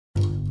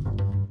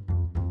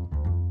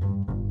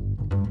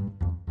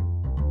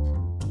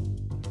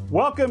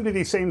Welcome to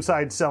the Same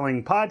Side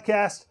Selling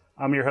Podcast.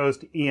 I'm your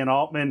host, Ian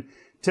Altman.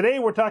 Today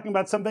we're talking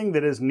about something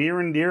that is near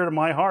and dear to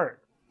my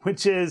heart,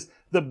 which is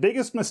the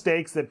biggest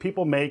mistakes that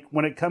people make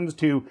when it comes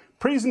to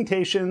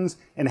presentations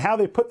and how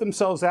they put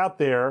themselves out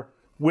there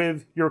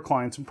with your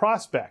clients and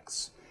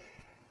prospects.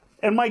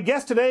 And my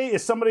guest today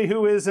is somebody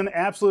who is an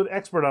absolute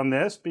expert on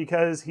this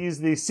because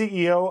he's the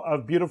CEO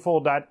of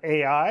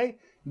Beautiful.ai,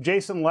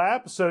 Jason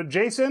Lapp. So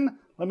Jason,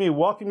 let me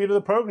welcome you to the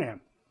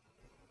program.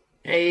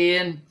 Hey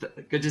Ian,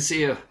 good to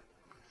see you.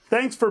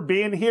 Thanks for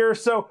being here.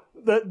 So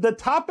the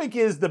topic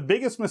is the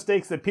biggest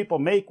mistakes that people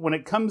make when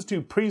it comes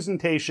to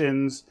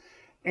presentations,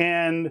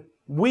 and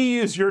we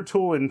use your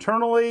tool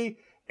internally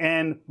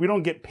and we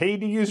don't get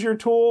paid to use your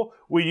tool.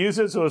 We use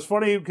it. So it's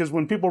funny because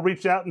when people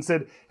reached out and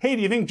said, hey,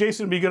 do you think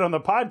Jason would be good on the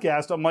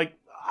podcast? I'm like,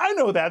 I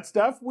know that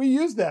stuff. We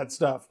use that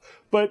stuff.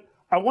 But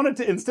I wanted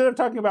to, instead of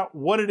talking about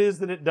what it is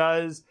that it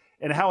does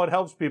and how it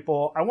helps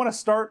people, I want to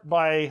start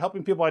by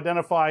helping people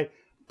identify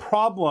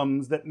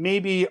problems that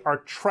maybe are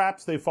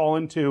traps they fall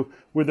into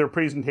with their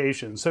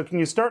presentations. So can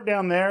you start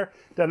down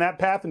that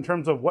path in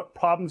terms of what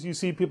problems you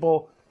see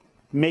people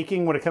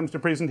making when it comes to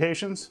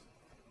presentations?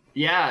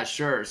 Yeah,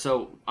 sure.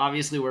 So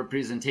obviously we're a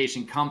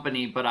presentation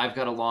company, but I've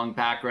got a long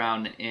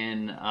background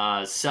in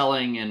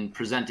selling and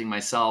presenting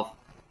myself.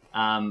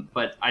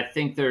 But I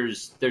think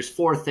there's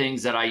four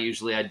things that I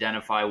usually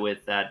identify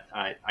with that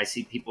I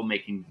see people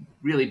making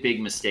really big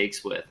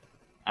mistakes with.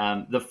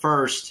 The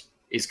first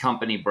is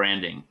company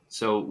branding.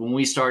 So when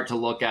we start to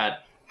look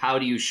at how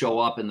do you show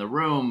up in the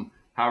room,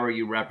 how are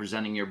you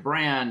representing your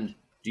brand?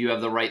 Do you have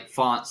the right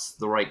fonts,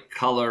 the right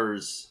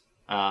colors,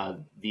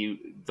 the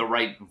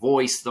right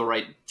voice, the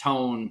right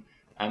tone,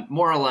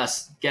 more or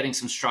less getting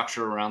some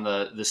structure around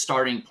the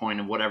starting point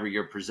of whatever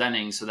you're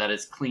presenting so that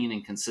it's clean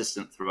and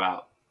consistent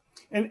throughout.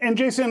 And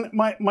Jason,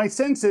 my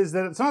sense is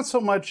that it's not so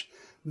much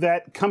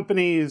that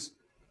companies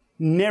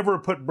never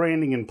put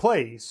branding in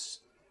place.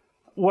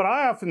 What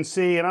I often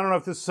see, and I don't know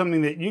if this is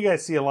something that you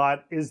guys see a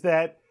lot, is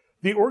that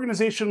the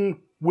organization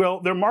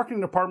their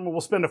marketing department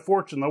will spend a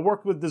fortune. They'll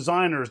work with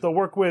designers. They'll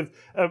work with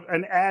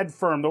an ad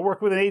firm. They'll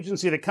work with an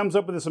agency that comes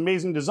up with this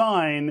amazing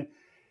design.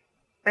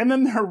 And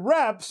then their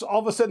reps all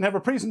of a sudden have a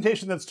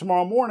presentation that's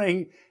tomorrow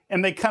morning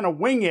and they kind of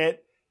wing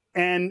it,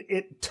 and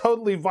it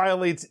totally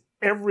violates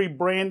every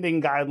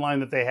branding guideline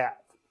that they have.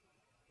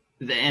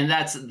 And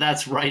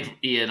that's right,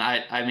 Ian.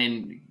 I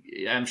mean,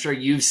 I'm sure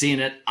you've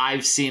seen it.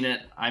 I've seen it.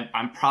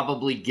 I'm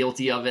probably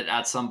guilty of it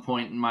at some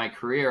point in my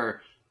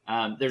career.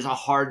 There's a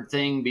hard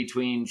thing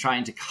between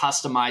trying to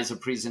customize a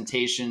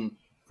presentation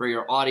for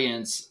your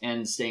audience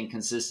and staying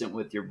consistent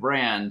with your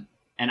brand.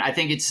 And I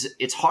think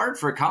it's hard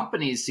for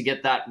companies to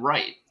get that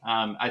right.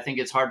 I think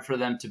it's hard for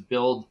them to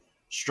build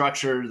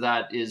structure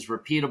that is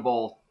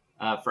repeatable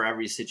for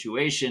every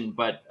situation.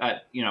 But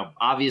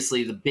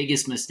obviously, the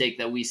biggest mistake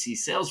that we see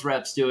sales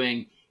reps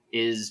doing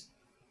is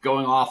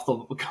going off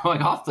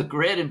the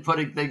grid and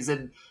putting things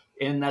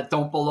in that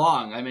don't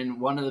belong. I mean,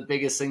 one of the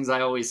biggest things I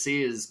always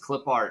see is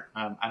clip art.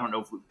 I don't know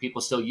if people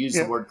still use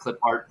the word clip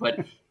art,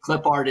 but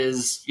clip art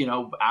is,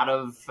 out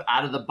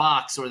of the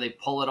box, or they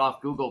pull it off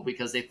Google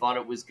because they thought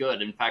it was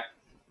good. In fact,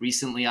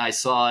 recently I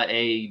saw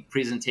a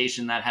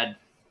presentation that had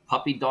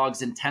puppy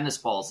dogs and tennis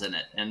balls in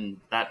it, and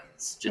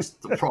that's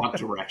just the wrong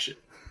direction.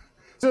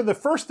 So the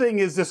first thing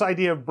is this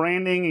idea of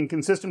branding and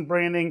consistent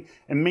branding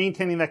and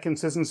maintaining that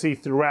consistency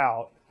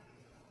throughout.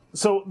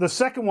 So the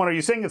second one, are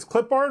you saying it's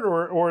clip art,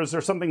 or is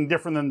there something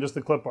different than just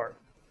the clip art?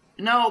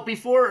 No,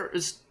 before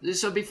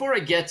I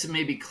get to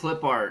maybe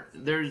clip art,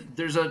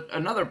 there's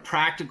another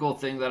practical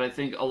thing that I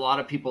think a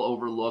lot of people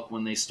overlook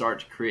when they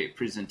start to create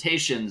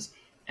presentations,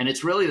 and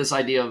it's really this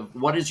idea of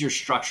what is your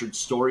structured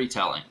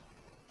storytelling.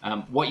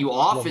 What you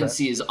often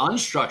see is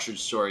unstructured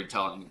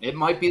storytelling. It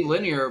might be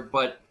linear,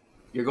 but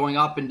you're going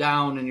up and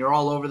down and you're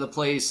all over the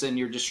place and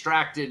you're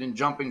distracted and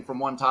jumping from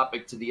one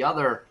topic to the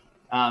other.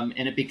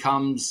 And it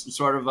becomes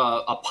sort of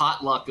a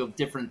potluck of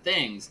different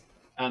things.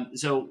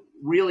 So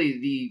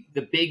really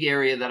the big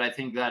area that I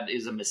think that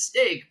is a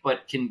mistake,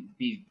 but can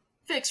be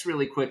fixed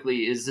really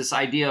quickly, is this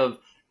idea of,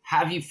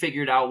 have you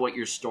figured out what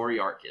your story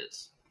arc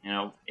is?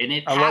 And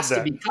it has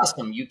to be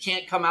custom. You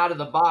can't come out of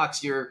the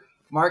box. Your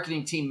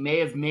marketing team may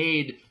have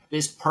made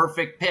this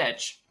perfect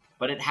pitch,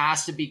 but it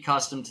has to be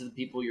custom to the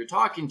people you're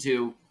talking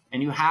to,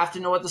 and you have to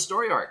know what the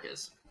story arc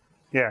is.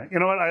 Yeah, you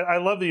know what? I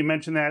love that you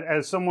mentioned that.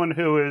 As someone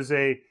who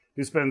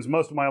spends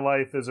most of my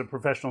life as a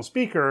professional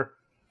speaker,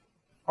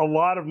 a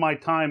lot of my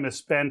time is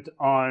spent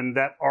on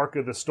that arc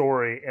of the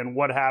story and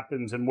what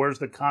happens and where's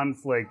the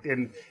conflict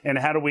and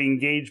how do we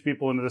engage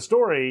people into the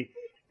story.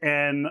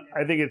 And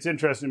I think it's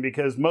interesting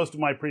because most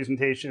of my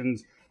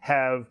presentations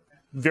have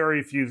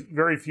very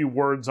few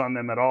words on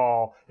them at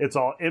all. It's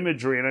all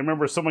imagery. And I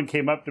remember someone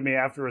came up to me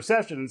after a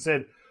session and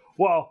said,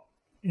 well,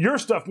 your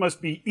stuff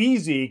must be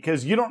easy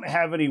because you don't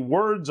have any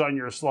words on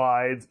your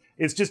slides.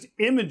 It's just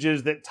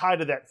images that tie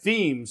to that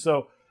theme.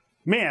 So,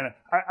 man,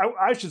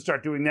 I should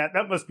start doing that.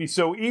 That must be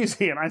so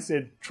easy. And I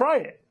said, try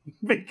it.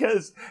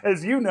 Because,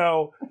 as you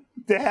know,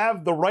 to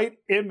have the right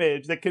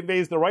image that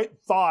conveys the right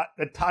thought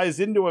that ties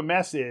into a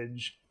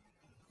message,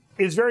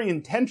 is very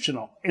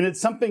intentional. And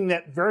it's something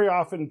that very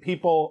often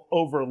people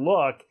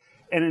overlook.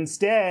 And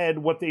instead,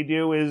 what they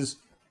do is,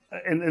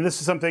 and this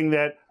is something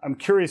that I'm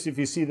curious if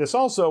you see this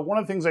also, one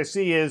of the things I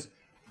see is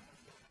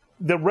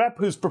the rep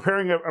who's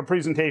preparing a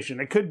presentation.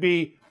 It could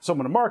be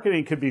someone in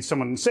marketing, it could be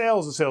someone in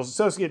sales, a sales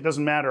associate, it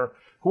doesn't matter.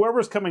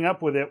 Whoever's coming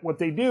up with it, what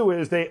they do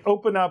is they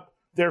open up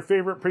their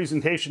favorite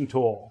presentation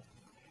tool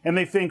and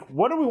they think,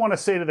 what do we want to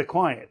say to the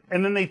client?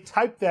 And then they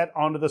type that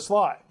onto the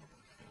slide.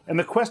 And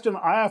the question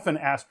I often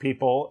ask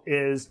people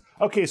is,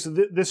 okay, so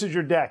this is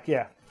your deck,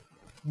 yeah.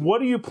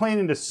 What are you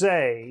planning to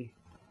say?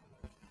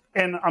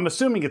 And I'm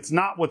assuming it's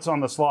not what's on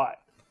the slide.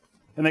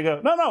 And they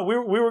go, no, we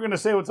were going to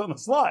say what's on the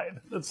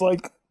slide. It's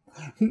like,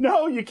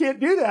 no, you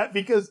can't do that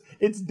because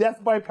it's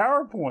death by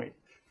PowerPoint.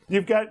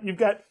 You've got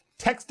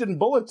text and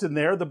bullets in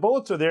there. The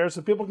bullets are there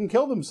so people can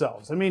kill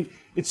themselves. I mean,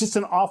 it's just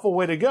an awful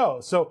way to go.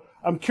 So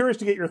I'm curious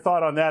to get your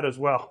thought on that as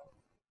well.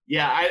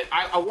 Yeah,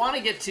 I want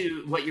to get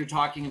to what you're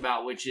talking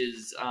about, which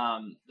is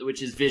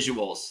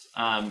visuals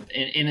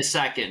in a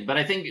second. But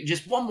I think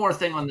just one more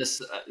thing on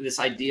this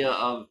idea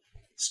of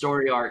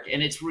story arc,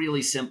 and it's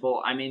really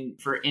simple. I mean,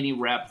 for any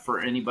rep, for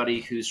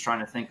anybody who's trying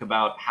to think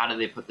about how do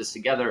they put this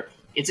together,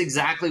 it's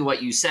exactly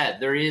what you said.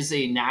 There is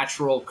a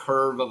natural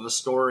curve of a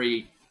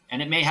story,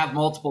 and it may have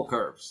multiple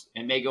curves.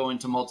 It may go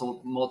into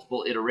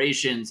multiple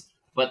iterations.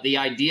 But the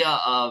idea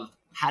of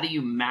how do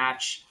you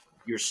match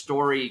your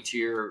story to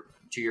your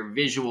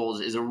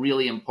visuals is a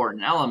really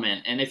important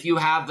element. And if you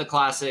have the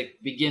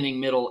classic beginning,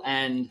 middle,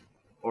 end,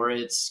 or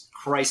it's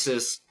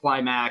crisis,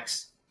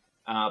 climax,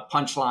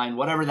 punchline,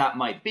 whatever that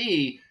might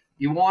be,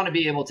 you want to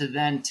be able to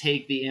then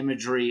take the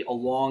imagery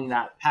along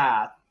that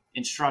path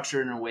and structure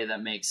it in a way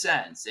that makes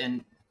sense.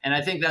 And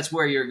I think that's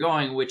where you're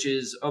going, which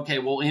is, okay,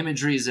 well,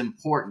 imagery is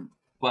important,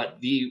 but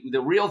the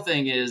real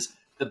thing is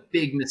the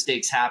big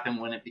mistakes happen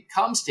when it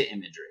comes to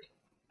imagery.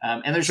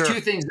 And there's two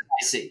things that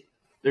I see.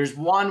 There's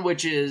one,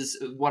 which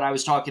is what I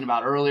was talking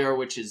about earlier,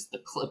 which is the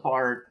clip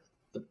art,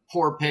 the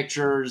poor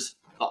pictures,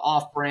 the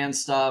off-brand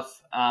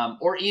stuff,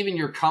 or even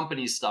your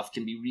company's stuff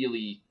can be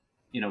really,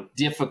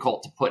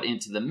 difficult to put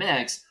into the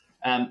mix.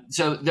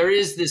 So there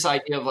is this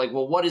idea of like,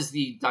 well, what is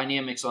the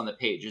dynamics on the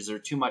page? Is there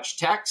too much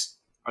text?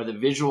 Are the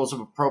visuals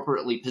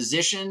appropriately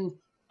positioned?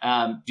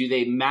 Do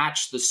they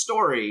match the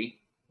story?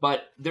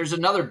 But there's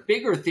another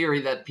bigger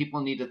theory that people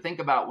need to think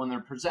about when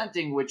they're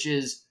presenting, which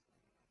is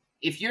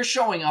if you're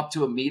showing up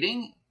to a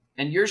meeting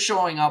and you're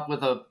showing up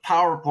with a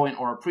PowerPoint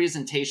or a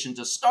presentation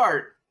to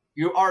start,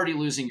 you're already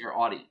losing your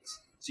audience.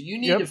 So you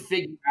need to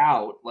figure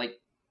out, like,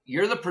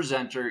 you're the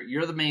presenter,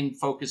 you're the main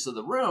focus of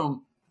the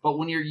room, but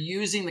when you're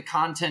using the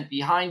content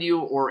behind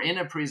you or in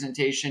a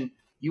presentation,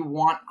 you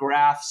want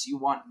graphs, you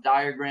want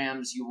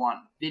diagrams, you want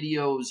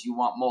videos, you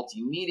want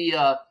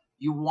multimedia.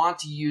 You want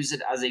to use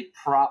it as a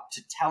prop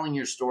to telling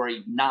your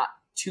story, not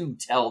to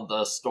tell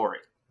the story.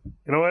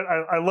 You know what?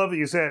 I love that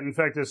you said it. In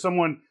fact, there's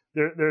someone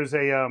there's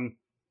a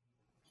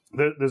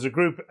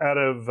group out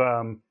of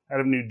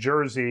New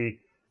Jersey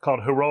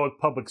called Heroic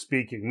Public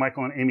Speaking.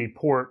 Michael and Amy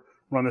Port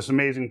run this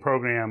amazing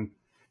program,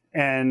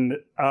 and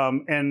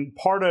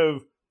part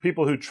of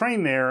people who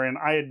train there, and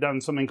I had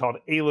done something called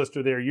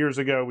A-Lister there years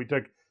ago. We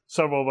took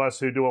several of us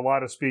who do a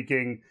lot of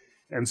speaking,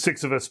 and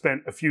 6 of us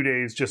spent a few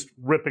days just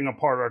ripping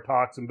apart our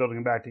talks and building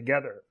them back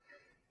together.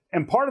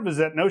 And part of it is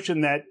that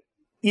notion that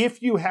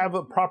if you have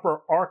a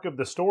proper arc of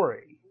the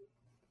story,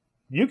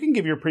 you can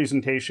give your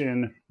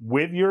presentation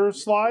with your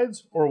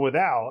slides or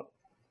without,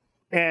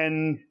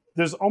 and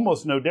there's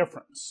almost no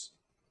difference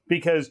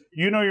because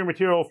you know your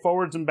material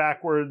forwards and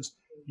backwards,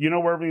 you know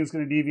where everything's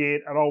going to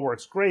deviate, it all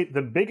works great.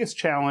 The biggest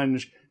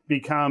challenge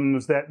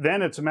becomes that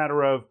then it's a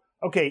matter of,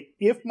 okay,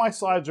 if my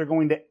slides are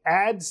going to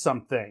add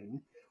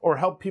something or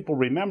help people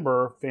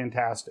remember,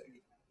 fantastic.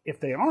 If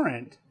they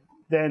aren't,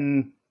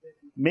 then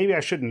maybe I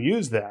shouldn't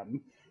use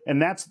them.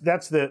 And that's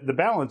the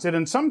balance. And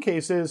in some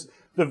cases,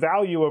 the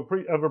value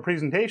of a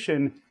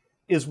presentation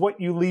is what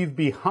you leave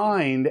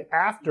behind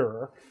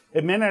after.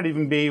 It may not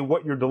even be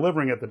what you're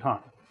delivering at the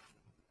time.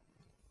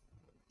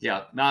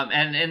 Yeah,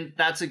 and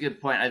that's a good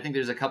point. I think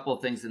there's a couple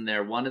of things in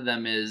there. One of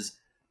them is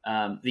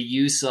the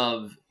use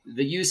of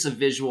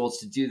visuals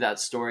to do that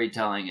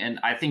storytelling. And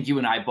I think you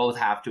and I both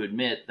have to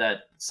admit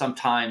that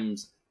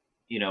sometimes,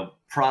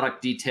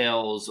 product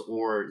details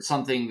or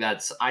something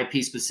that's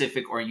IP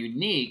specific or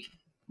unique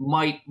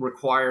might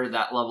require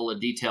that level of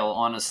detail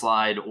on a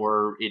slide,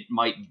 or it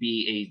might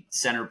be a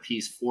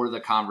centerpiece for the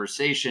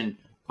conversation.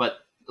 But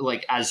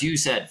like, as you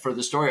said, for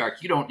the story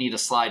arc, you don't need a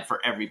slide for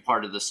every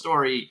part of the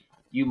story.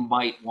 You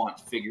might want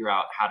to figure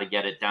out how to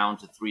get it down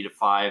to 3 to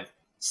 5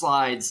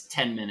 slides,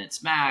 10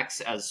 minutes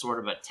max, as sort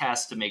of a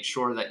test to make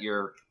sure that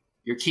you're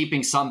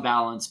keeping some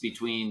balance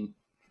between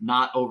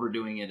not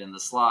overdoing it in the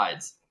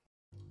slides.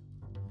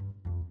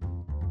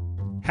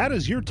 How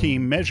does your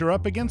team measure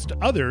up against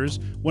others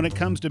when it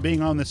comes to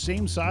being on the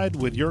same side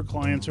with your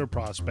clients or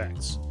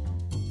prospects?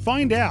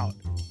 Find out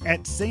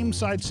at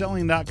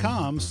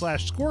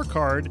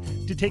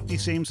samesideselling.com/scorecard to take the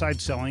Same Side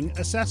Selling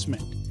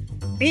assessment.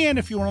 And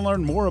if you want to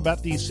learn more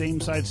about the Same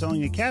Side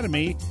Selling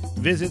Academy,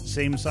 visit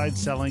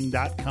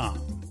samesideselling.com.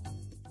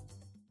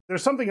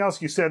 There's something else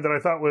you said that I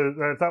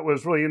thought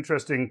was really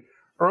interesting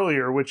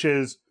earlier, which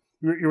is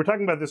you were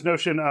talking about this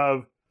notion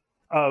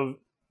of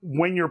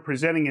when you're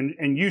presenting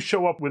and you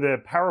show up with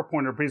a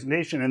PowerPoint or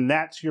presentation and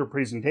that's your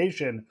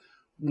presentation.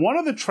 One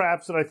of the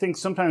traps that I think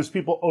sometimes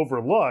people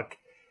overlook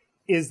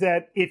is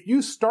that if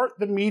you start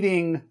the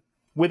meeting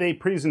with a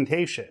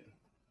presentation,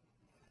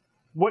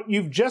 what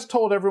you've just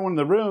told everyone in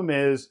the room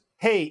is,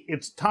 hey,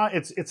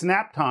 it's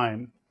nap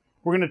time.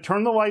 We're going to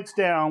turn the lights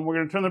down. We're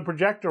going to turn the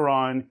projector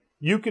on.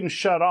 You can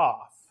shut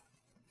off.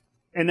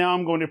 And now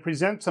I'm going to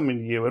present something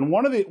to you. And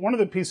one of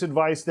the piece of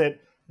advice that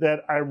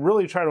I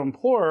really try to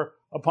implore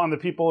upon the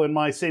people in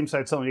my Same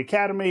Side Selling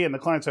Academy and the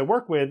clients I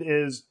work with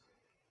is,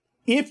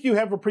 if you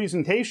have a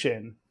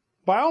presentation,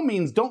 by all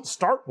means, don't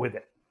start with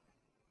it.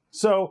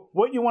 So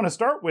what you want to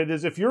start with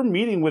is, if you're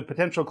meeting with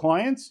potential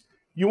clients,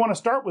 you want to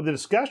start with a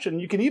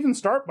discussion. You can even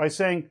start by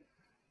saying,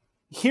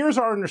 here's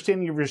our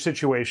understanding of your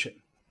situation.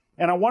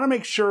 And I want to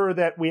make sure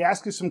that we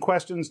ask you some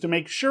questions to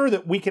make sure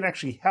that we can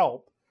actually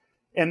help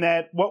and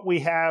that what we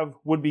have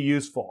would be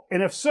useful.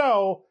 And if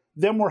so,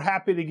 then we're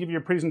happy to give you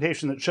a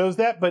presentation that shows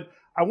that. But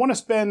I want to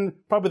spend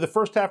probably the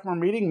first half of our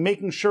meeting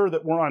making sure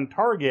that we're on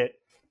target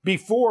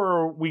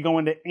before we go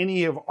into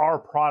any of our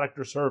product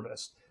or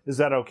service. Is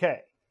that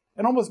okay?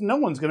 And almost no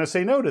one's going to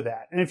say no to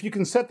that. And if you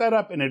can set that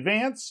up in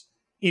advance,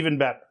 even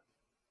better.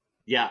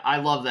 Yeah, I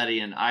love that,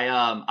 Ian.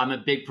 I'm a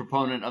big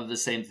proponent of the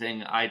same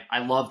thing. I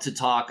love to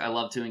talk. I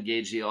love to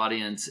engage the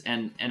audience.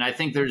 And I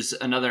think there's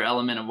another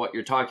element of what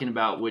you're talking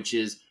about, which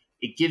is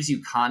it gives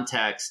you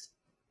context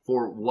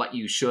for what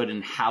you should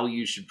and how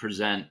you should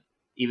present,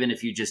 even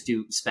if you just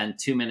spend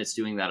 2 minutes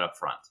doing that up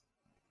front.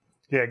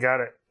 Yeah, got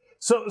it.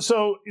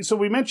 So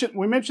we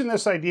mentioned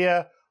this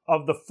idea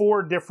of the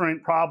 4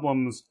 different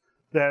problems,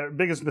 the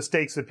biggest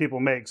mistakes that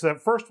people make. So the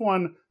first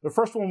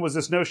one was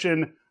this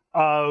notion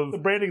of the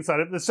branding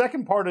side. The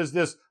second part is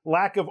this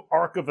lack of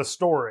arc of a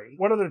story.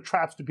 What other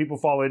traps do people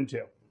fall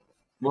into?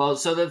 Well,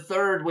 so the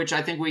third, which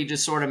I think we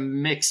just sort of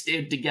mixed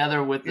it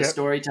together with the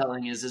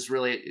storytelling, is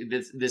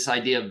this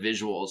idea of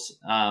visuals.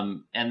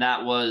 And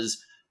that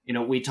was,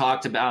 we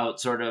talked about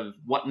sort of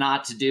what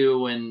not to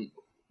do and,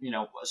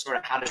 sort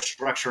of how to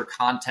structure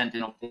content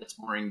in a way that's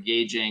more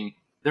engaging.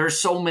 There are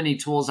so many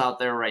tools out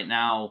there right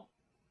now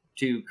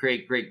to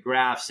create great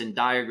graphs and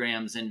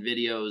diagrams and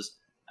videos.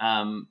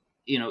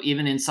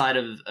 Even inside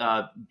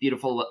of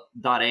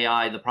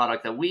Beautiful.ai, the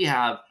product that we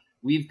have,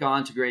 we've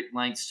gone to great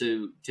lengths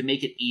to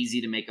make it easy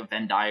to make a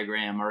Venn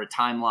diagram or a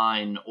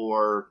timeline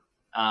or,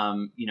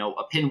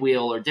 a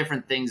pinwheel or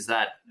different things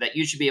that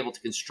you should be able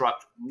to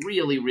construct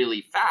really,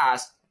 really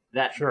fast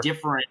that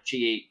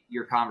differentiate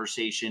your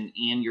conversation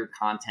and your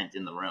content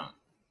in the room.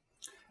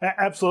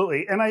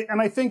 Absolutely. And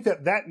I think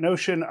that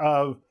notion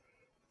of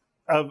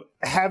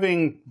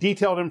having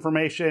detailed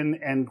information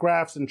and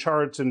graphs and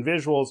charts and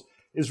visuals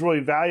is really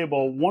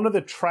valuable. One of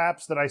the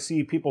traps that I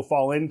see people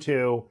fall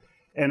into,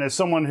 and as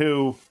someone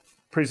who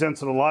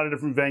presents at a lot of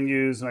different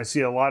venues and I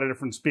see a lot of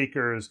different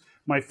speakers,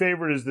 my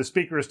favorite is the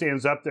speaker who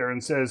stands up there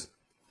and says,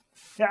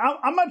 yeah,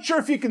 I'm not sure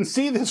if you can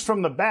see this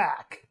from the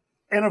back.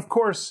 And of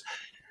course,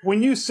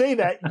 when you say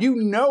that,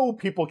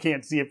 people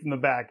can't see it from the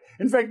back.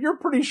 In fact, you're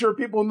pretty sure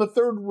people in the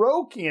third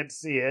row can't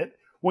see it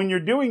when you're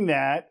doing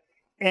that.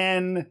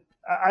 And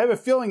I have a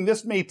feeling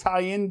this may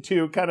tie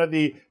into kind of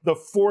the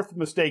fourth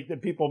mistake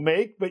that people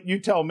make, but you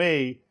tell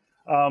me,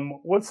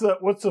 what's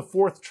the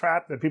fourth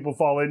trap that people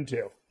fall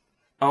into?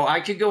 Oh,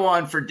 I could go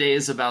on for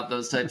days about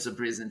those types of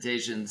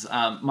presentations.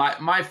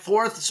 My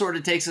fourth sort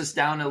of takes us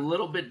down a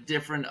little bit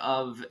different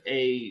of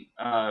a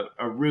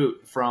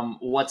route from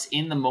what's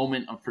in the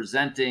moment of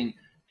presenting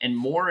and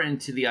more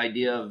into the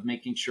idea of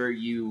making sure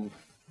you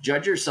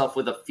judge yourself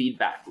with a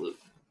feedback loop.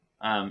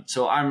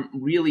 So I'm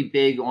really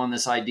big on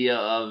this idea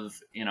of,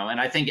 and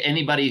I think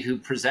anybody who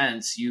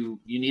presents, you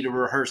need to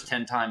rehearse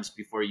 10 times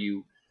before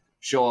you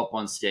show up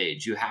on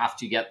stage. You have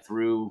to get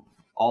through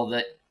all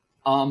the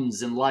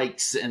ums and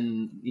likes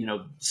and,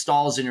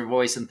 stalls in your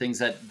voice and things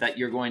that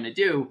you're going to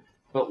do.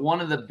 But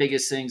one of the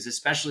biggest things,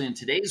 especially in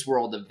today's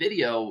world of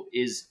video,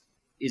 is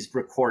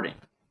recording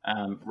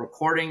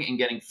and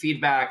getting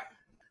feedback.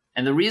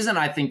 And the reason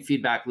I think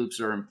feedback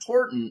loops are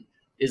important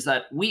is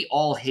that we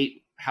all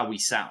hate how we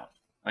sound.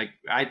 Like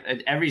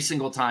every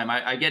single time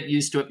I get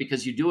used to it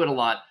because you do it a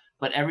lot.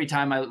 But every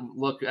time I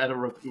look at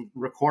a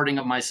recording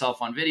of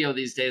myself on video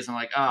these days, I'm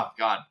like, oh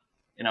God,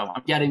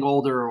 I'm getting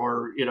older,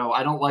 or,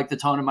 I don't like the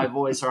tone of my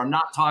voice, or I'm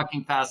not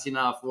talking fast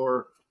enough,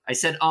 or I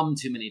said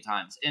too many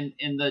times. And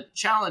the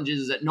challenge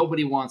is that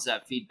nobody wants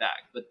that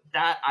feedback. But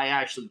that I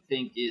actually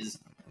think is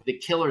the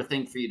killer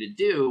thing for you to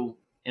do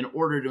in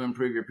order to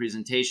improve your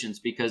presentations,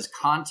 because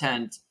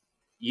content,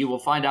 you will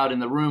find out in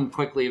the room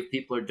quickly if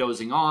people are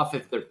dozing off,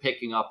 if they're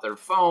picking up their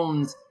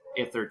phones,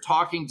 if they're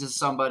talking to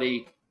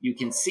somebody, you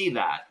can see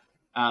that.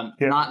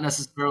 Not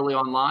necessarily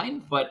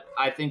online, but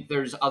I think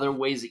there's other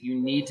ways that you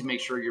need to make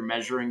sure you're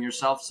measuring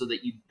yourself so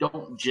that you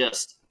don't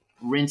just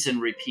rinse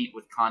and repeat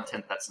with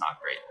content that's not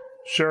great.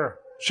 Sure.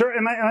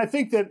 And I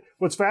think that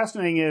what's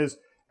fascinating is,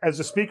 as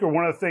a speaker,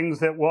 one of the things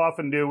that we'll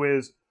often do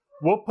is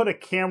we'll put a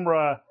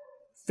camera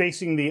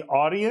facing the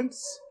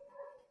audience.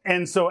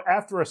 And so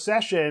after a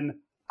session,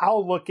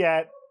 I'll look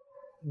at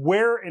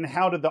where and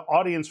how did the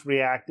audience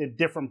react at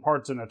different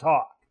parts in a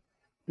talk.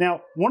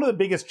 Now, one of the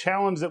biggest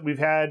challenges that we've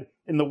had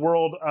in the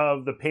world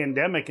of the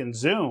pandemic and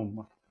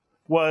Zoom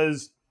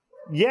was,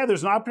 yeah,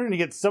 there's an opportunity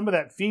to get some of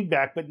that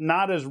feedback, but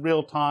not as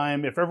real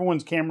time. If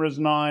everyone's camera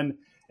isn't on,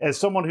 as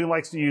someone who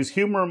likes to use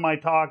humor in my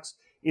talks,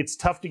 it's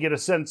tough to get a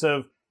sense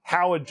of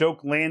how a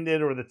joke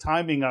landed or the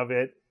timing of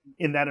it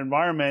in that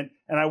environment.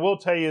 And I will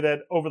tell you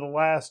that over the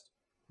last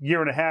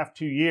year and a half,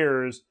 2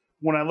 years,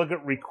 when I look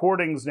at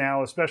recordings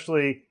now,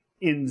 especially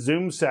in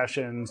Zoom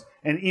sessions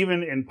and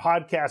even in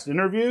podcast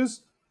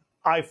interviews,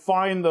 I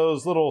find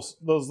those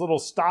little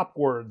stop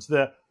words,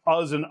 the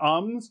uhs and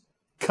ums,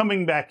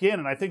 coming back in.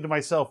 And I think to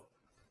myself,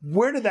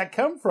 where did that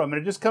come from?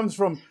 And it just comes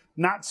from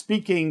not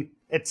speaking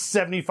at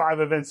 75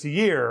 events a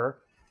year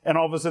and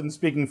all of a sudden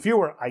speaking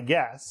fewer, I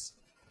guess.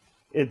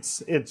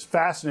 It's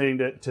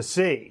fascinating to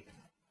see.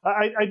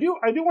 I do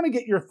want to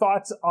get your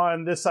thoughts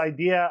on this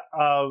idea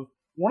of,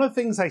 one of the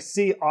things I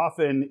see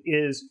often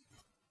is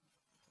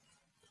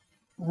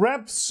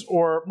reps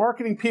or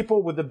marketing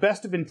people with the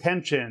best of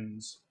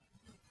intentions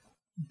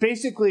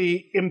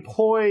basically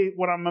employ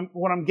what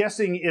I'm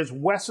guessing is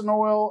Wesson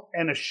oil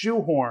and a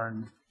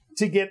shoehorn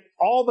to get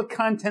all the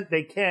content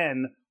they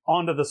can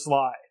onto the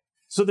slide.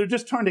 So they're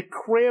just trying to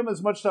cram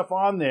as much stuff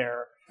on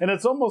there, and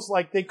it's almost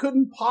like they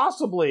couldn't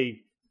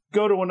possibly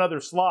go to another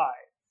slide.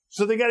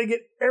 So they got to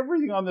get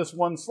everything on this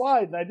one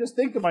slide. And I just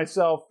think to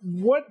myself,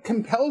 what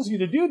compels you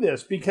to do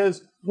this?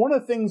 Because one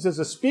of the things as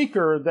a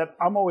speaker that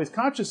I'm always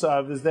conscious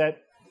of is that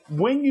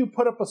when you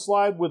put up a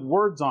slide with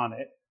words on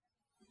it,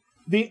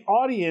 the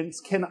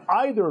audience can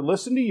either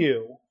listen to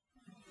you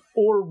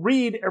or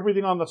read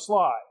everything on the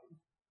slide,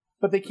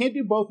 but they can't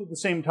do both at the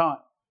same time.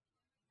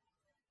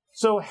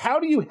 So how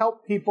do you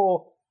help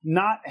people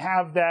not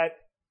have that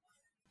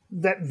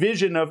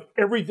vision of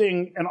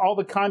everything and all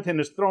the content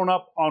is thrown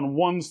up on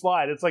one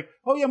slide? It's like,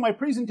 oh yeah, my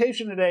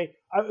presentation today,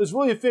 I was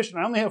really efficient.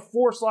 I only have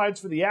 4 slides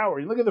for the hour.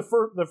 You look at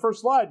the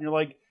first slide and you're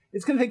like,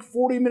 it's going to take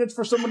 40 minutes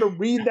for someone to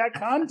read that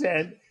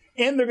content,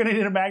 and they're going to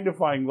need a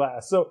magnifying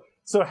glass.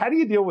 So how do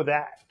you deal with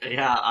that?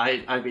 Yeah,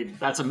 I mean,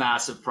 that's a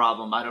massive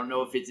problem. I don't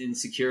know if it's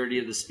insecurity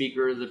of the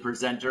speaker or the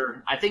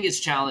presenter. I think it's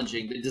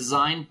challenging. The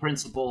design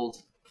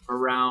principles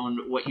around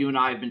what you and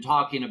I have been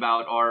talking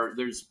about are,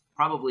 there's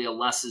probably a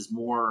less is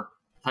more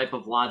type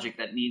of logic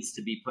that needs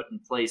to be put in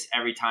place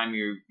every time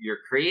you're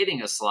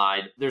creating a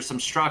slide. There's some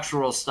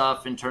structural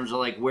stuff in terms of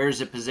like, where's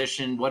it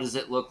positioned? What does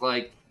it look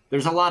like?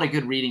 There's a lot of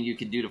good reading you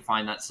could do to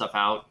find that stuff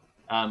out.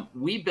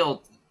 We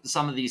built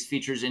some of these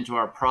features into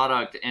our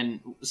product, and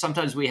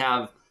sometimes we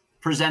have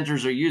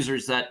presenters or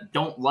users that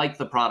don't like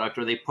the product,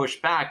 or they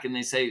push back and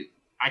they say,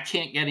 I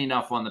can't get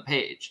enough on the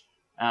page.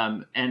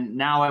 And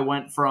now I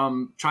went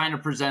from trying to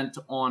present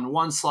on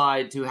one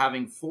slide to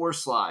having 4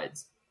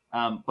 slides.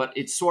 But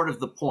it's sort of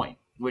the point,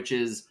 which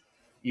is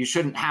you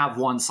shouldn't have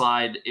one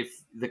slide.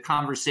 If the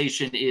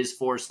conversation is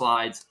 4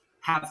 slides,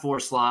 have 4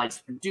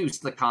 slides, reduce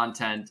the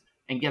content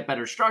and get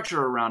better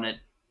structure around it.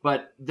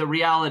 But the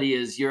reality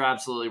is, you're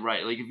absolutely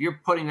right. Like, if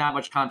you're putting that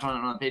much content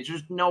on the page,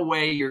 there's no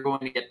way you're going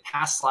to get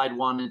past slide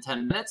 1 in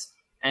 10 minutes,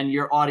 and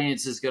your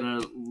audience is going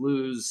to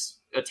lose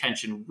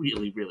attention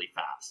really, really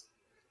fast.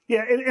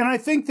 Yeah, and I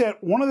think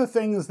that one of the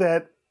things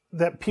that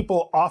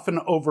people often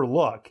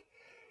overlook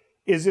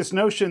is this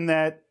notion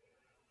that,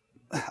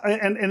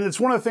 and it's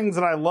one of the things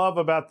that I love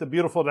about the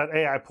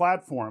Beautiful.ai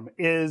platform,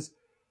 is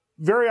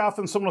very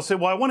often someone will say,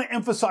 well, I want to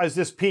emphasize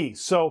this piece.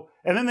 So,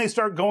 and then they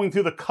start going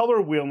through the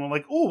color wheel and they're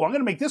like, oh, I'm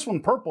going to make this one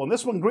purple and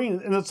this one green.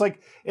 And it's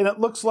like, and it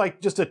looks like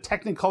just a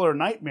Technicolor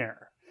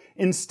nightmare.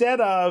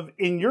 Instead of,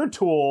 in your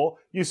tool,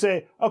 you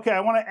say, okay,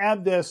 I want to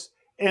add this.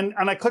 And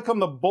I click on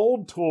the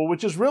bold tool,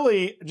 which is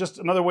really just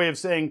another way of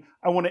saying,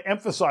 I want to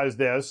emphasize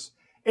this.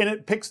 And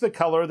it picks the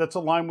color that's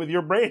aligned with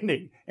your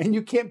branding. And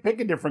you can't pick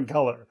a different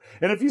color.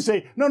 And if you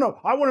say, no,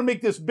 I want to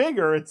make this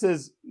bigger, it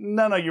says,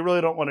 no, you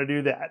really don't want to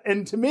do that.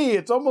 And to me,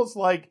 it's almost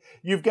like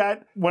you've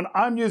got, when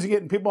I'm using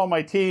it and people on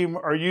my team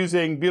are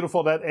using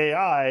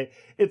Beautiful.ai,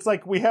 it's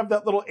like we have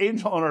that little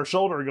angel on our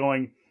shoulder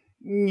going,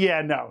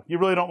 yeah, no, you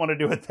really don't want to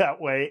do it that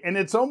way. And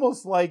it's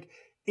almost like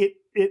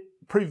it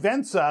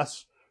prevents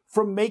us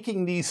from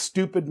making these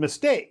stupid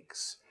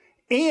mistakes.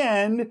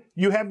 And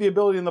you have the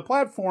ability in the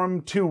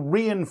platform to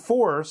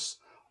reinforce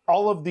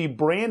all of the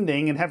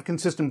branding and have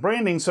consistent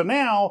branding. So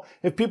now,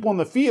 if people in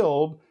the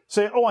field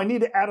say, oh, I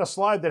need to add a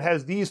slide that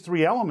has these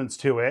 3 elements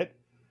to it,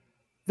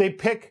 they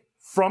pick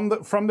from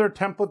their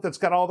template that's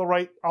got all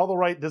the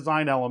right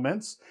design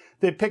elements.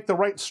 They pick the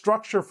right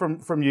structure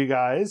from you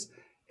guys.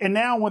 And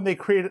now when they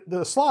create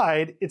the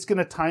slide, it's going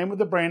to tie in with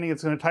the branding.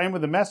 It's going to tie in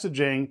with the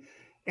messaging.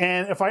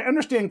 And if I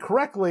understand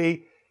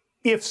correctly,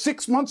 if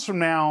 6 months from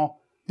now,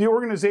 the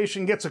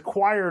organization gets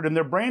acquired and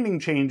their branding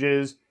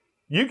changes,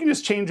 you can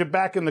just change it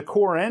back in the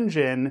core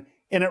engine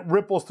and it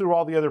ripples through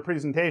all the other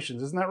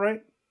presentations. Isn't that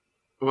right?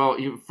 Well,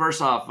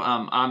 first off,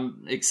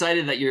 I'm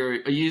excited that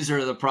you're a user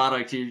of the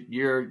product.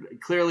 You're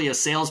clearly a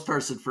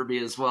salesperson for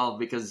me as well,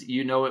 because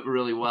you know it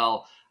really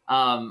well.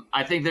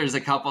 I think there's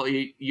a couple,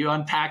 you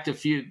unpacked a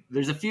few,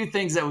 there's a few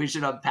things that we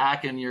should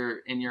unpack in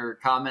your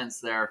comments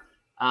there.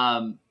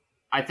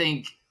 I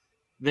think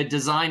the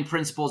design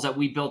principles that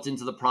we built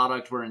into the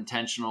product were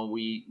intentional.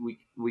 We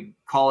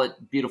call it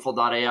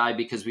Beautiful.ai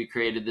because we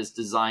created this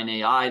design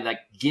AI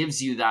that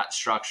gives you that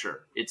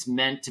structure. It's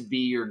meant to be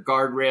your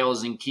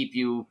guardrails and keep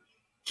you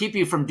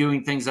from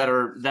doing things that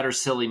are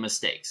silly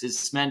mistakes.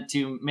 It's meant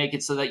to make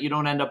it so that you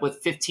don't end up with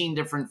 15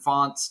 different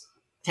fonts,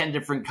 10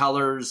 different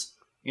colors,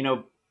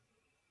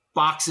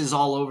 boxes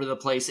all over the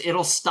place.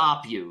 It'll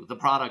stop you. The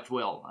product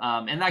will.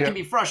 And that can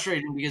be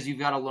frustrating because you've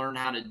got to learn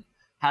how to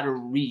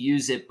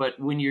reuse it. But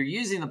when you're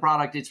using the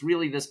product, it's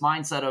really this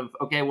mindset of,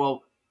 okay,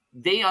 well,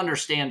 they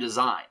understand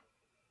design.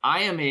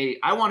 I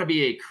want to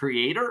be a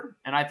creator.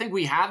 And I think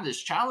we have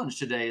this challenge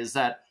today is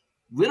that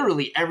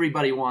literally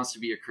everybody wants to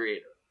be a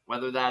creator,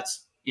 whether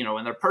that's,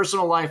 in their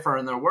personal life or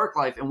in their work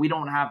life, and we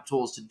don't have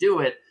tools to do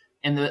it.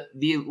 And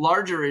the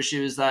larger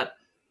issue is that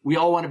we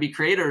all want to be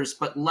creators,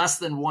 but less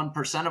than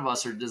 1% of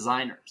us are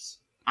designers.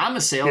 I'm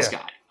a sales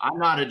guy. I'm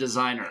not a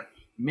designer.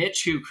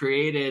 Mitch, who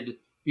created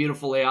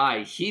Beautiful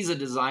AI, he's a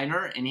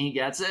designer and he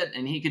gets it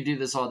and he could do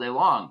this all day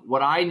long.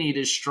 What I need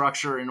is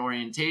structure and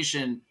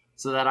orientation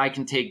so that I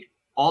can take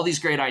all these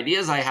great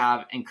ideas I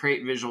have and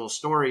create visual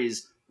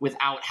stories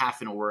without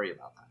having to worry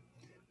about that.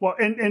 Well,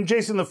 and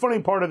Jason, the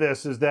funny part of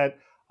this is that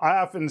I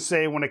often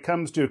say when it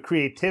comes to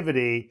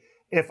creativity,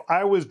 if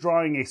I was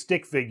drawing a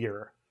stick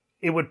figure,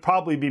 it would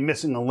probably be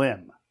missing a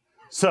limb.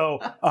 So,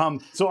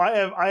 so I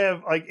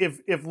have like,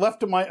 if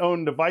left to my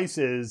own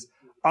devices,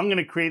 I'm going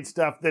to create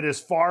stuff that is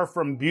far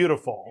from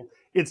beautiful.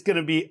 It's going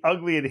to be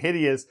ugly and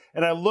hideous.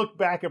 And I look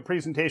back at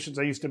presentations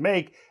I used to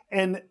make,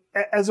 and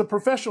as a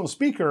professional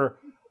speaker,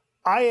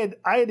 I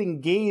had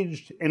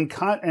engaged and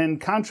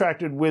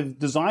contracted with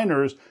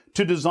designers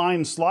to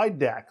design slide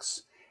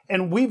decks.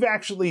 And we've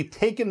actually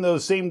taken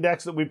those same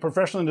decks that we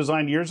professionally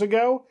designed years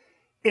ago,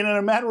 and in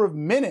a matter of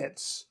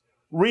minutes,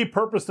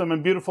 repurposed them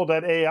in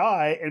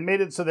Beautiful.ai and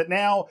made it so that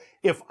now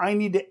if I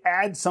need to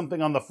add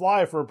something on the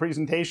fly for a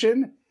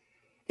presentation,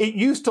 it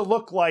used to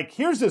look like,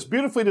 here's this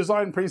beautifully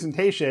designed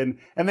presentation,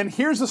 and then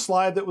here's a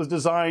slide that was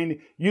designed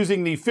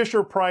using the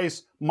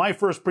Fisher-Price My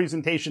First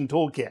Presentation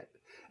toolkit.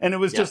 And it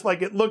was just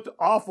like, it looked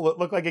awful. It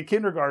looked like a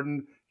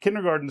kindergarten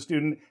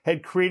student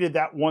had created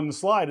that one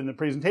slide in the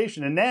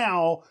presentation. And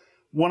now,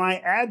 when I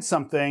add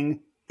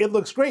something, it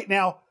looks great.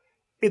 Now,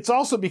 it's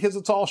also because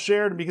it's all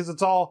shared and because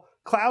it's all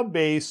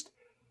cloud-based,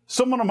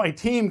 someone on my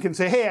team can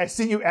say, hey, I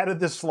see you added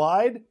this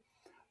slide.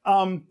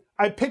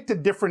 I picked a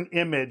different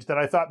image that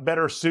I thought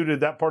better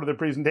suited that part of the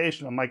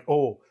presentation. I'm like,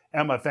 oh,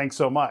 Emma, thanks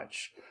so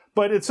much.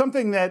 But it's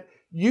something that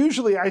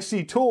usually I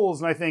see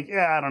tools and I think,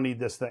 I don't need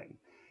this thing.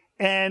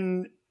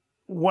 And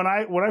when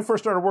I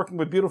first started working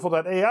with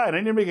Beautiful.ai, and I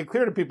need to make it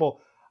clear to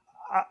people,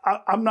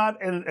 I'm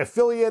not an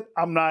affiliate.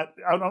 I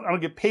don't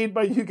get paid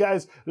by you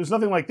guys. There's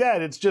nothing like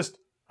that. It's just,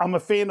 I'm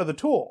a fan of the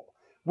tool,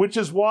 which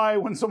is why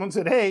when someone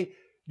said, hey,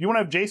 you want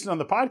to have Jason on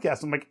the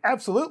podcast? I'm like,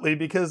 absolutely,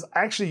 because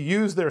I actually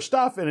use their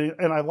stuff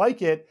and I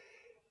like it.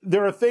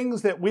 There are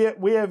things that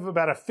we have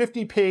about a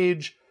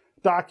 50-page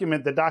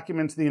document that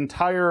documents the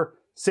entire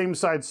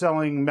same-side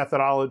selling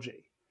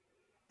methodology.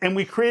 And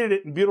we created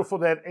it in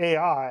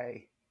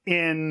Beautiful.ai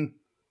in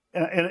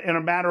a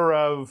matter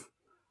of,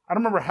 I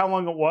don't remember how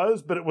long it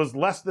was, but it was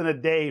less than a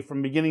day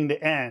from beginning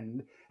to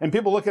end. And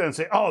people look at it and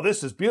say, oh,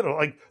 this is beautiful.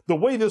 Like the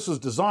way this was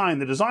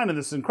designed, the design of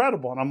this is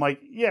incredible. And I'm like,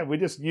 yeah, we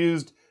just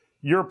used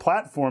your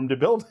platform to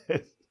build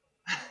it.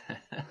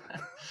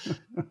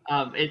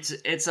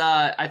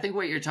 I think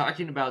what you're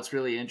talking about is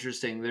really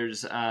interesting.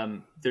 There's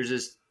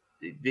this,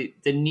 the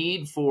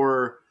need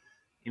for,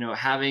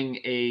 having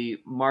a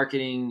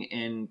marketing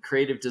and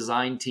creative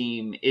design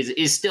team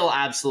is still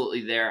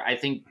absolutely there. I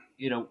think,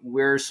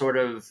 we're sort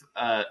of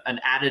an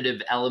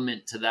additive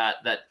element to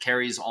that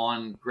carries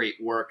on great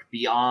work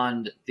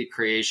beyond the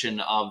creation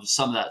of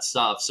some of that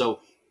stuff. So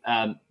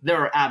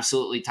there are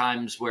absolutely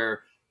times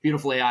where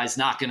Beautiful AI is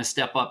not going to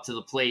step up to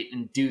the plate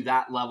and do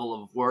that level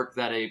of work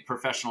that a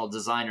professional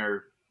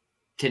designer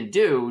can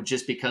do,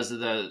 just because of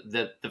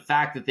the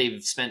fact that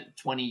they've spent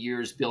 20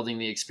 years building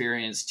the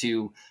experience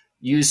to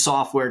use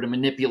software to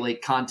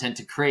manipulate content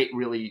to create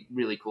really,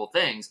 really cool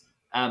things.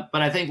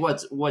 But I think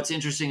what's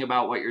interesting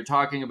about what you're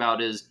talking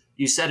about is,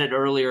 you said it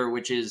earlier,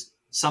 which is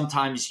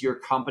sometimes your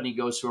company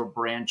goes through a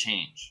brand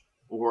change,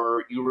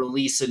 or you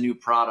release a new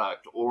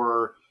product,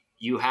 or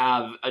you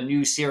have a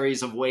new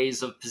series of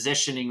ways of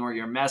positioning or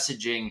your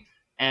messaging.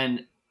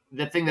 And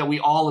the thing that we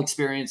all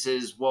experience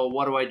is, well,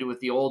 what do I do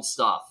with the old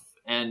stuff?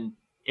 And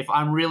if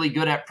I'm really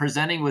good at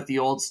presenting with the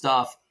old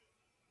stuff,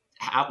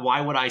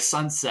 why would I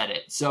sunset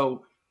it?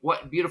 So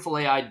what Beautiful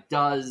AI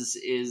does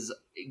is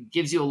it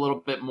gives you a little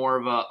bit more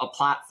of a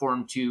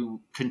platform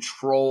to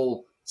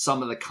control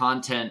some of the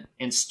content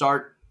and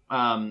start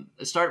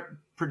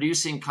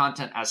producing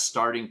content as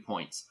starting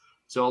points.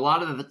 So a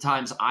lot of the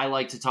times I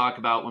like to talk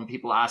about, when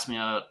people ask me,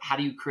 how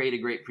do you create a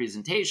great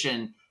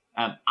presentation?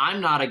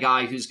 I'm not a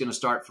guy who's going to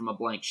start from a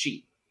blank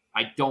sheet.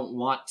 I don't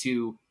want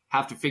to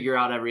have to figure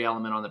out every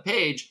element on the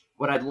page.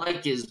 What I'd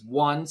like is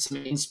one, some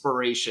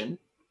inspiration,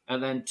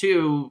 and then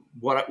two,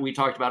 what we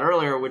talked about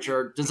earlier, which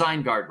are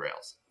design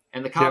guardrails.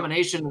 And the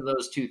combination of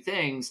those two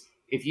things,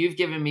 if you've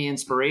given me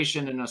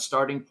inspiration and a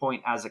starting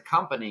point as a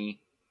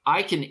company,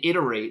 I can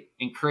iterate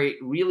and create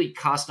really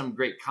custom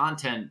great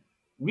content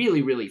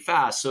really, really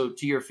fast. So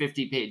to your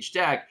 50-page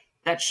deck,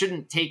 that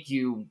shouldn't take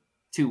you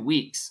 2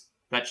 weeks.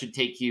 That should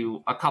take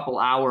you a couple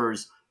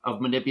hours of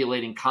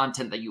manipulating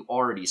content that you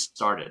already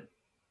started.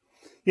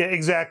 Yeah,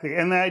 exactly.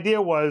 And the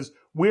idea was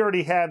we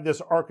already had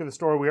this arc of the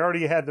story. We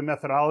already had the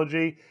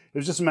methodology. It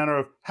was just a matter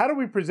of how do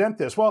we present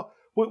this? Well,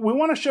 we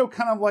want to show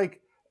kind of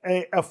like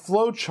a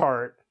flow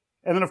chart.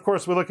 And then, of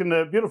course, we look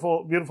into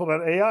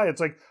beautiful.ai. It's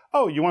like,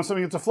 oh, you want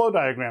something that's a flow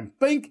diagram.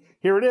 Think,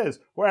 here it is.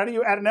 Well, how do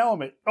you add an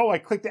element? Oh, I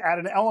click to add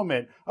an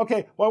element.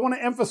 Okay, well, I want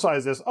to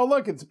emphasize this. Oh,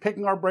 look, it's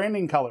picking our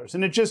branding colors.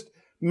 And it just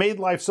made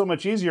life so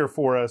much easier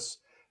for us.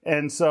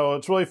 And so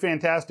it's really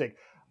fantastic.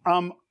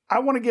 I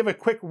want to give a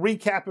quick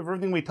recap of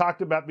everything we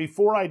talked about.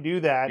 Before I do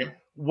that,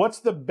 what's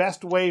the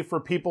best way for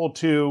people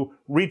to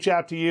reach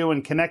out to you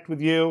and connect with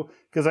you?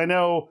 Because I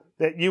know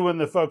that you and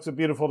the folks at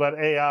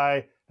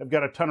beautiful.ai have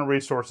got a ton of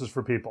resources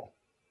for people.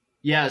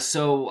 Yeah,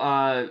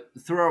 so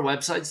through our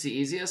website's the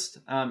easiest.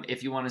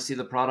 If you want to see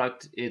the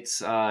product,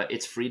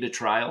 it's free to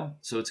trial,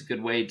 so it's a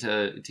good way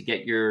to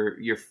get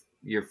your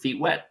feet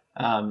wet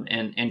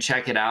and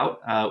check it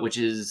out, which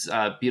is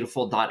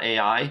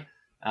beautiful.ai.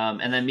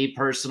 And then me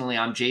personally,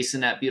 I'm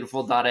Jason at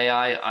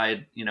beautiful.ai.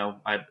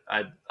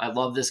 I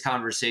love this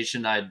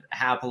conversation. I'd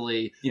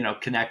happily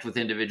connect with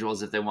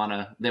individuals if they want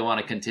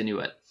to continue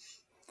it.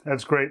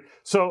 That's great.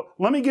 So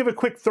let me give a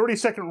quick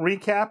 30-second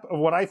recap of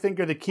what I think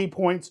are the key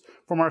points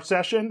from our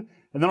session,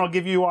 and then I'll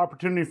give you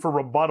opportunity for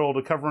rebuttal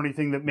to cover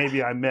anything that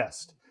maybe I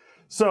missed.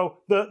 So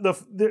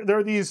there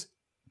are these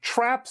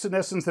traps, in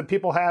essence, that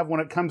people have when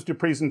it comes to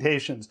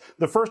presentations.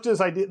 The first is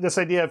this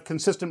idea of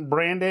consistent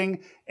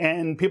branding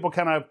and people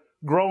kind of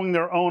growing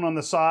their own on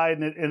the side,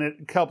 and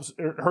it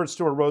hurts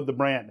to erode the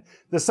brand.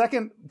 The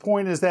second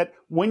point is that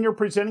when you're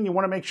presenting, you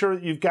want to make sure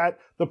that you've got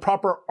the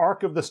proper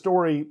arc of the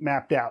story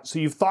mapped out. So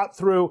you've thought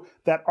through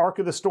that arc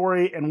of the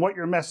story and what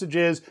your message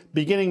is,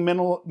 beginning,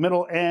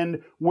 middle,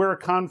 end, where are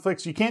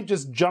conflicts. You can't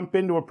just jump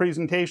into a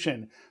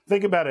presentation.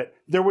 Think about it.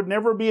 There would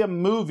never be a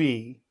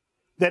movie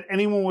that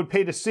anyone would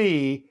pay to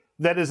see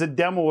that is a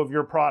demo of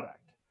your product.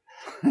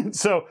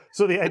 So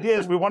the idea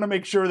is we want to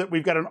make sure that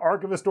we've got an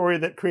arc of a story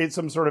that creates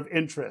some sort of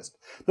interest.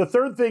 The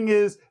third thing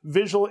is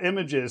visual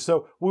images.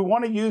 So we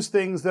want to use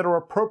things that are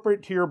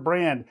appropriate to your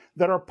brand,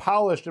 that are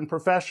polished and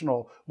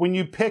professional. When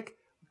you pick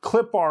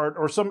clip art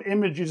or some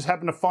image you just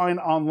happen to find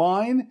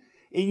online,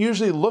 it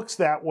usually looks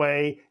that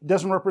way. It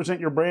doesn't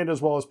represent your brand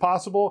as well as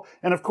possible.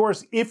 And of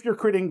course, if you're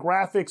creating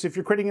graphics, if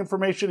you're creating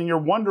information and you're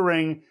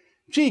wondering,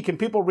 gee, can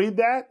people read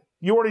that?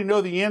 You already know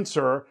the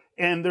answer,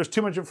 and there's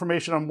too much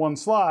information on one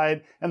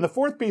slide. And the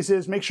fourth piece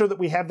is make sure that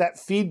we have that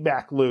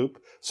feedback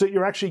loop so that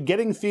you're actually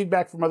getting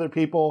feedback from other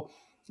people.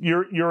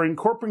 You're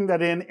incorporating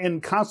that in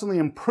and constantly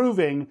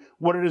improving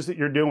what it is that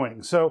you're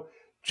doing. So,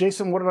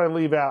 Jason, what did I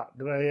leave out?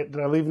 Did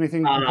I leave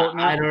anything important?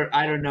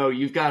 I don't know.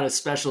 You've got a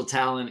special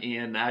talent,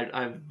 Ian.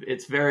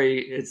 It's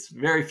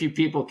very few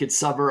people could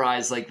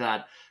summarize like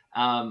that.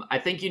 I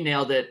think you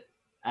nailed it.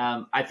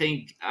 I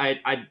think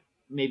I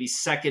maybe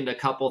second a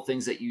couple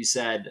things that you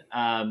said.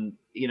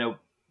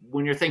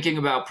 When you're thinking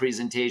about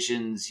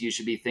presentations, you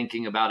should be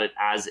thinking about it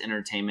as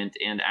entertainment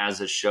and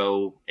as a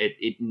show.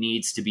 It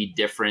needs to be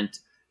different.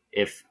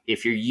 If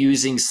you're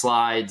using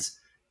slides,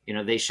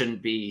 they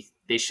shouldn't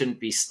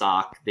be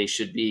stock. They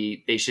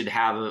should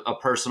have a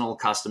personal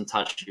custom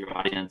touch to your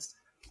audience.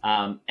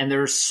 And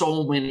there are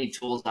so many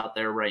tools out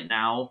there right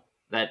now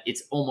that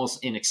it's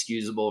almost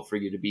inexcusable for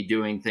you to be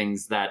doing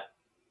things that,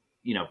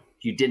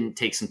 you didn't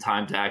take some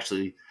time to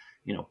actually,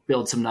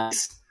 build some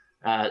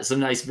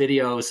nice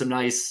video, some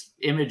nice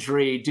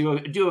imagery,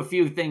 do a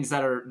few things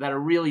that are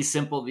really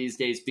simple these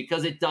days,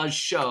 because it does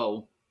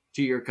show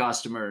to your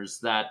customers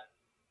that,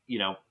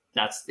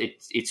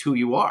 it's who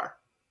you are.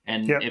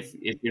 And if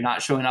you're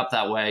not showing up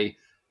that way,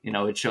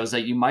 it shows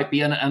that you might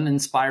be an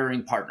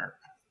uninspiring partner.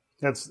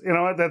 That's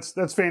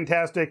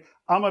fantastic.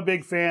 I'm a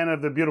big fan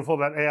of the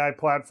beautiful.ai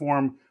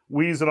platform.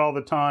 We use it all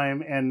the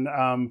time. And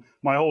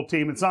my whole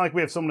team, it's not like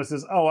we have someone that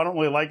says, oh, I don't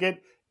really like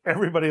it.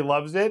 Everybody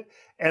loves it.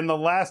 And the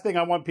last thing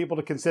I want people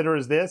to consider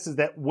is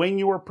that when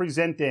you are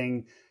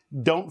presenting,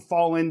 don't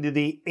fall into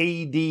the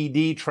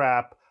ADD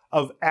trap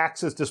of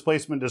axis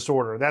displacement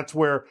disorder. That's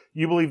where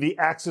you believe the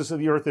axis of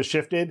the earth is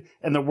shifted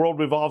and the world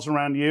revolves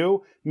around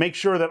you. Make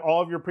sure that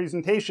all of your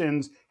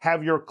presentations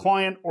have your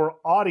client or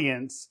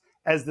audience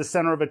as the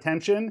center of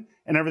attention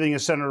and everything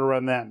is centered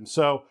around them.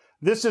 So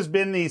this has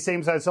been the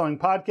Same Side Selling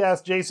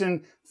Podcast.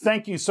 Jason,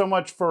 thank you so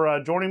much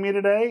for joining me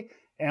today.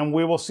 And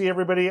we will see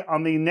everybody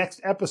on the next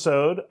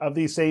episode of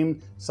the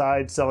Same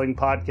Side Selling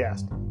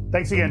Podcast.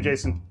 Thanks again,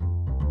 Jason.